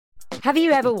Have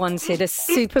you ever wanted a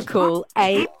super cool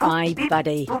AI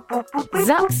buddy?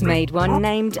 Zuck's made one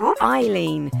named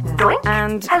Eileen.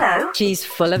 And she's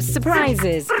full of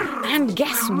surprises. And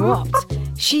guess what?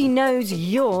 She knows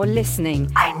you're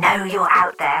listening. I know you're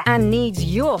out there. And needs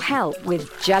your help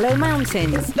with Jello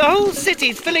Mountains. The whole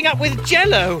city's filling up with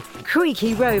Jello.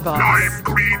 Creaky robots. Lime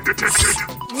green detected.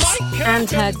 And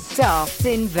her daft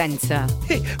inventor.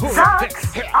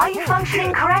 Zucks, are you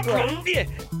functioning correctly?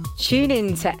 Tune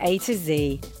in to A to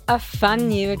Z, a fun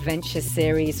new adventure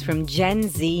series from Gen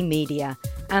Z Media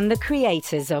and the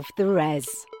creators of The Res.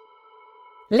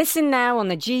 Listen now on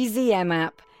the GZM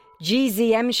app,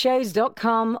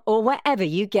 gzmshows.com, or wherever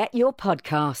you get your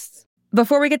podcasts.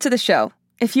 Before we get to the show,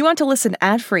 if you want to listen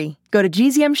ad-free, go to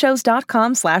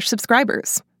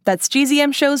gzmshows.com/subscribers. That's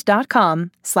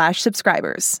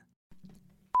gzmshows.com/subscribers.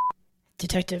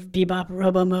 Detective Bebop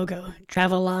Robo-Mogo,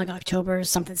 travel log October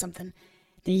something something,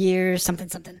 the year something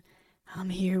something.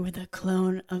 I'm here with a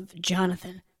clone of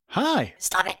Jonathan. Hi.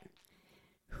 Stop it!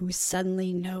 Who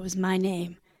suddenly knows my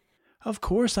name. Of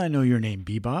course I know your name,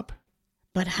 Bebop.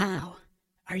 But how?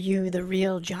 Are you the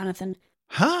real Jonathan?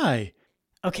 Hi.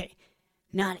 Okay,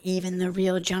 not even the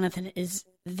real Jonathan is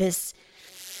this...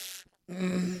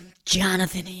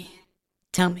 Jonathan-y.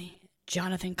 Tell me,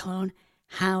 Jonathan clone,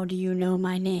 how do you know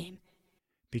my name?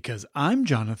 Because I'm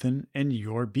Jonathan and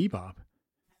you're Bebop.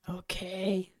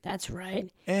 Okay, that's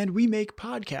right. And we make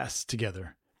podcasts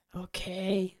together.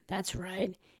 Okay, that's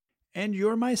right. And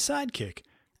you're my sidekick.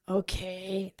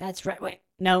 Okay, that's right. Wait,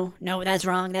 no, that's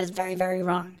wrong. That is very, very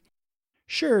wrong.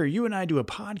 Sure, you and I do a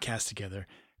podcast together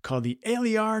called The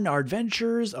Aliarn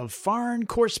Adventures of Farn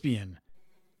Corspian.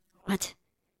 What?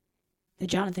 The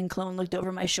Jonathan clone looked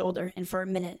over my shoulder, and for a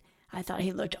minute, I thought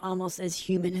he looked almost as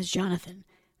human as Jonathan.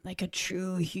 Like a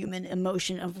true human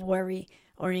emotion of worry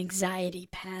or anxiety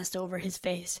passed over his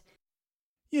face.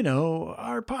 You know,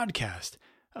 our podcast.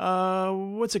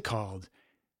 What's it called?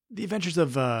 The Adventures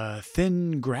of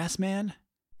Thin Grassman?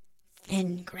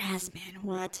 Thin Grassman,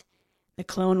 what? The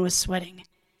clone was sweating.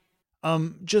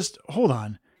 Just hold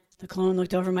on. The clone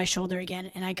looked over my shoulder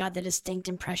again, and I got the distinct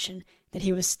impression that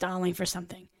he was stalling for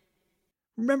something.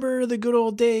 Remember the good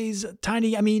old days,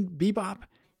 Bebop?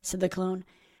 Said the clone.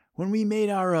 When we made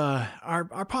our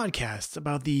podcast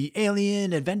about the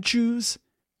alien adventures?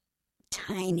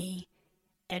 Tiny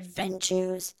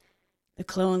adventures. The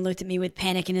clone looked at me with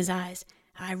panic in his eyes.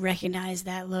 I recognized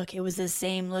that look. It was the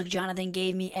same look Jonathan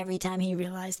gave me every time he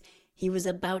realized he was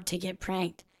about to get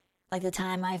pranked. Like the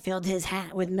time I filled his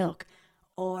hat with milk.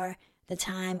 Or the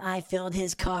time I filled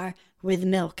his car with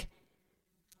milk.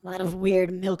 A lot of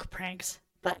weird milk pranks.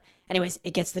 But anyways,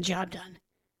 it gets the job done.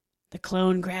 The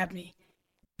clone grabbed me.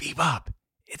 Bebop,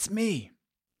 it's me.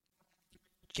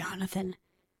 Jonathan.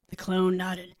 The clone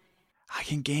nodded. I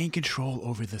can gain control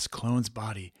over this clone's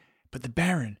body, but the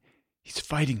Baron, he's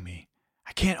fighting me.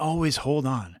 I can't always hold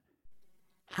on.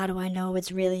 How do I know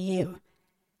it's really you?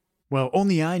 Well,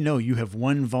 only I know you have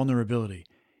one vulnerability.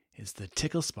 It's the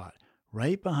tickle spot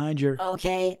right behind your...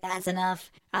 Okay, that's enough.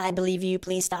 I believe you.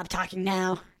 Please stop talking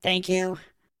now. Thank you.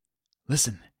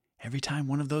 Listen, every time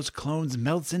one of those clones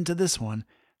melts into this one,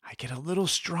 I get a little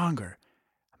stronger.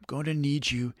 I'm going to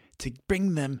need you to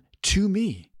bring them to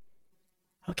me.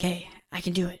 Okay, I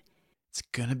can do it. It's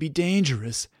going to be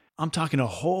dangerous. I'm talking a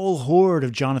whole horde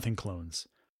of Jonathan clones.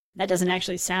 That doesn't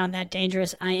actually sound that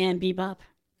dangerous. I am Bebop.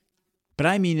 But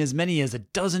I mean as many as a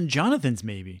dozen Jonathans,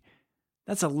 maybe.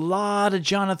 That's a lot of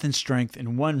Jonathan strength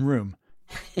in one room.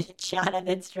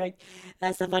 Jonathan strength.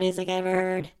 That's the funniest thing I ever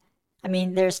heard. I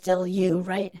mean, there's still you,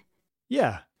 right?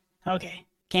 Yeah. Okay,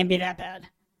 can't be that bad.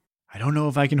 I don't know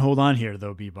if I can hold on here,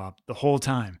 though, Bebop, the whole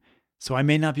time, so I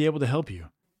may not be able to help you.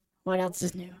 What else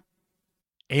is new?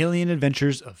 Alien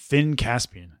Adventures of Finn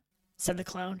Caspian. Said the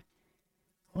clone.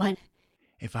 What?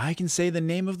 If I can say the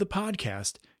name of the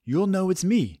podcast, you'll know it's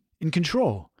me, in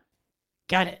control.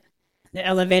 Got it. The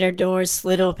elevator doors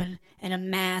slid open, and a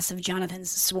mass of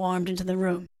Jonathans swarmed into the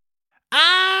room.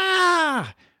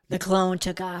 Ah! The clone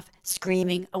took off,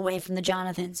 screaming away from the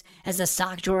Jonathans as the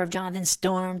sock drawer of Jonathan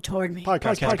stormed toward me.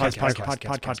 Podcast.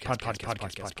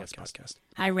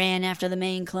 I ran after the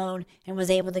main clone and was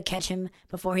able to catch him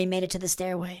before he made it to the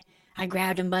stairway. I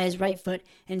grabbed him by his right foot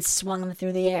and swung him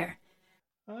through the air.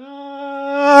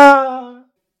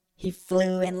 He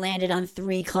flew and landed on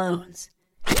 3 clones.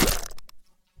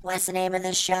 What's the name of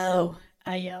the show?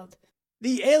 I yelled.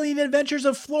 The Alien Adventures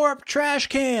of Florp Trash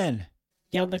Can!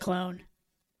 Yelled the clone.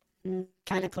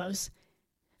 Kind of close.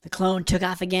 The clone took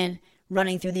off again,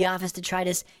 running through the office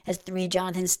detritus as 3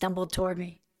 Jonathans stumbled toward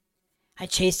me. I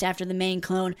chased after the main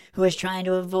clone who was trying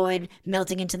to avoid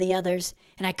melting into the others,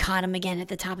 and I caught him again at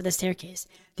the top of the staircase.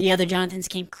 The other Jonathans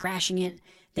came crashing in.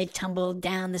 They tumbled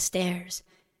down the stairs.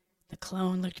 The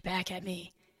clone looked back at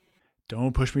me.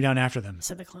 Don't push me down after them,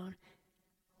 said the clone.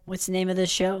 What's the name of this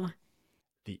show?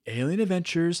 The Alien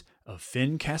Adventures of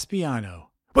Finn Caspiano.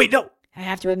 Wait, no! I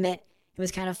have to admit, it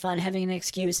was kind of fun having an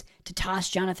excuse to toss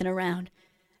Jonathan around.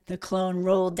 The clone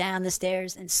rolled down the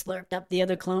stairs and slurped up the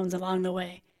other clones along the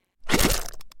way.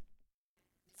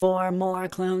 4 more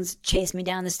clones chased me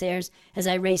down the stairs as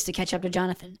I raced to catch up to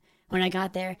Jonathan. When I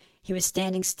got there, he was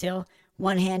standing still,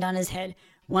 one hand on his head,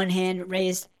 one hand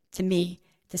raised to me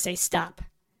to say stop.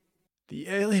 The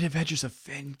Alien Adventures of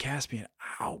Finn Caspian.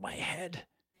 Ow, my head.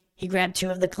 He grabbed 2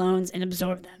 of the clones and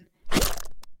absorbed them.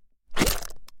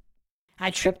 I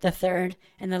tripped the third,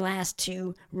 and the last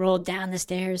 2 rolled down the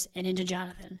stairs and into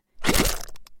Jonathan.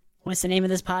 What's the name of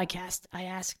this podcast? I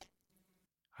asked.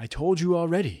 I told you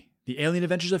already. The Alien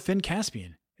Adventures of Finn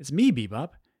Caspian. It's me,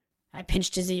 Bebop. I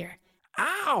pinched his ear.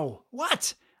 Ow!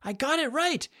 What? I got it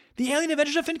right. The Alien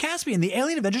Adventures of Finn Caspian. The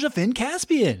Alien Adventures of Finn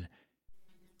Caspian.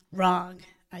 Wrong,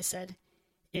 I said.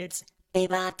 It's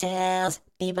Bebop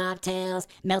Tales,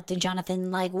 melting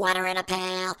Jonathan like water in a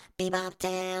pail. Bebop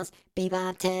Tales,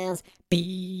 Bebop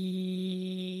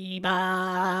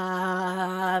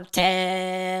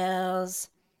Tales.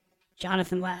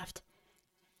 Jonathan laughed.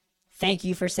 Thank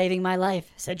you for saving my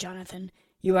life, said Jonathan.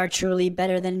 You are truly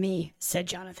better than me, said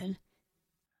Jonathan.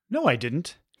 No, I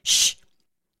didn't. Shh!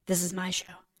 This is my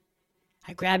show.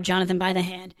 I grabbed Jonathan by the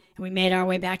hand, and we made our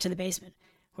way back to the basement,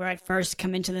 where I'd first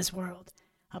come into this world.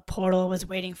 A portal was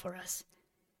waiting for us.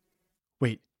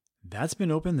 Wait, that's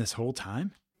been open this whole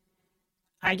time?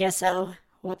 I guess so.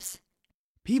 Whoops.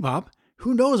 Bebop,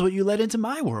 who knows what you let into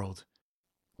my world?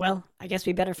 Well, I guess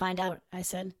we better find out, I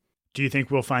said. Do you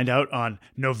think we'll find out on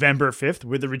November 5th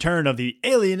with the return of the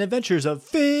Alien Adventures of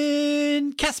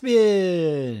Finn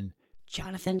Caspian?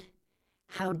 Jonathan,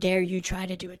 how dare you try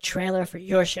to do a trailer for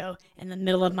your show in the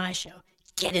middle of my show?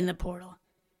 Get in the portal.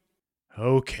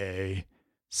 Okay.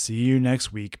 See you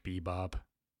next week, Bebop.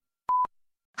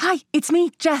 Hi, it's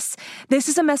me, Jess. This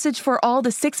is a message for all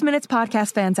the 6 Minutes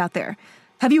podcast fans out there.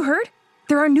 Have you heard?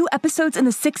 There are new episodes in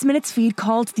the 6 Minutes feed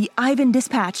called the Ivan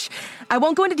Dispatch. I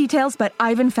won't go into details, but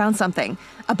Ivan found something.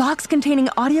 A box containing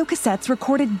audio cassettes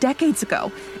recorded decades ago.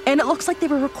 And it looks like they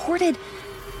were recorded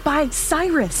by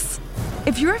Cyrus.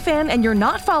 If you're a fan and you're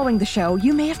not following the show,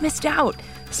 you may have missed out.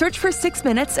 Search for 6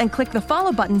 Minutes and click the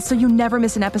follow button so you never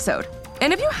miss an episode.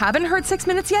 And if you haven't heard 6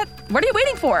 Minutes yet, what are you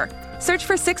waiting for? Search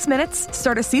for 6 Minutes,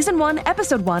 start a Season 1,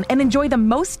 Episode 1, and enjoy the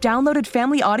most downloaded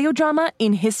family audio drama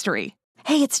in history.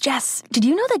 Hey, it's Jess. Did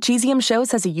you know that GZM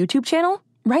Shows has a YouTube channel?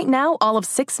 Right now, all of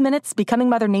 6 Minutes, Becoming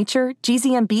Mother Nature,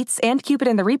 GZM Beats, and Cupid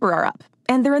and the Reaper are up.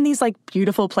 And they're in these,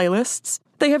 beautiful playlists.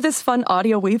 They have this fun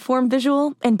audio waveform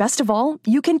visual, and best of all,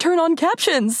 you can turn on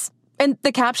captions. And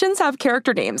the captions have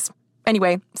character names.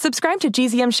 Anyway, subscribe to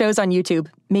GZM Shows on YouTube.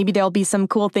 Maybe there'll be some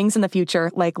cool things in the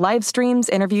future, like live streams,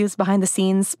 interviews, behind the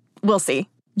scenes. We'll see.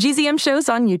 GZM Shows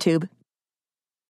on YouTube.